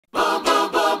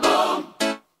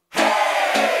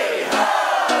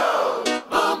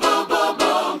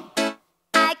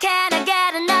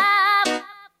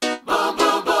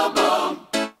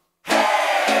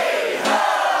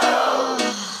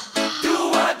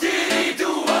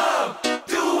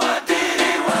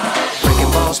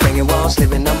swinging walls,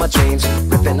 living out my dreams,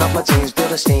 ripping off my jeans,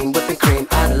 building steam, whipping cream.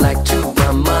 I like to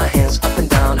run my hands up and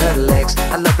down her legs.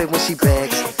 I love it when she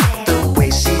begs. The way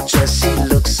she dressed, she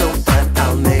looks so fine.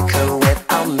 I'll make her wet,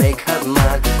 I'll make her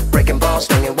mine. Breaking balls,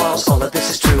 swinging walls, all of this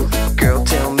is true. Girl,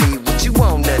 tell me what you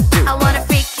wanna do. I wanna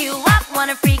freak you up,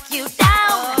 wanna freak you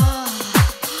down.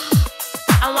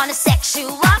 I wanna sex you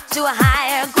up to a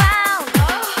higher ground.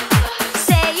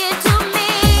 Say it to me.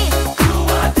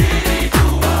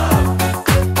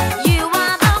 You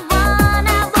are the one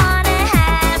I wanna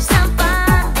have some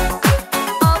fun.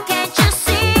 Oh, can't you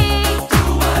see?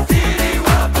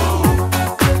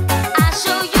 I'll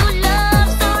show you love,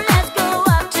 so let's go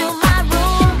up to my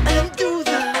room and do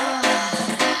that.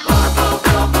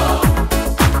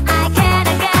 I can't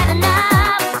get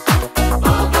enough.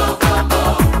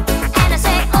 And I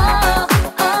say, oh,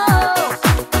 oh.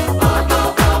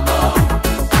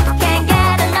 Can't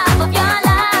get enough of your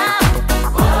love.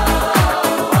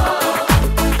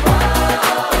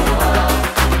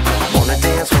 Wanna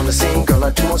dance, wanna sing, girl, I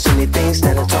do most anything.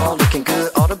 Standing tall, looking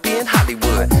good, ought to be in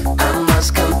Hollywood. I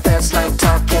must confess, like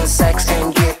talking sex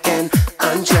and getting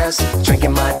undressed.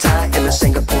 Drinking my tie in a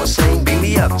Singapore sling. Beat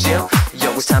me up, Jim.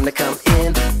 Yo, it's time to come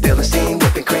in. Building steam,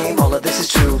 whipping cream, all of this is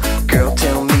true. Girl,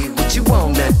 tell me what you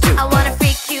wanna do. I wanna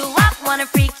freak you up, wanna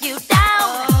freak you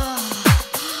down.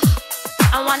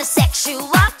 I wanna sex you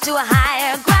up to a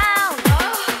higher ground.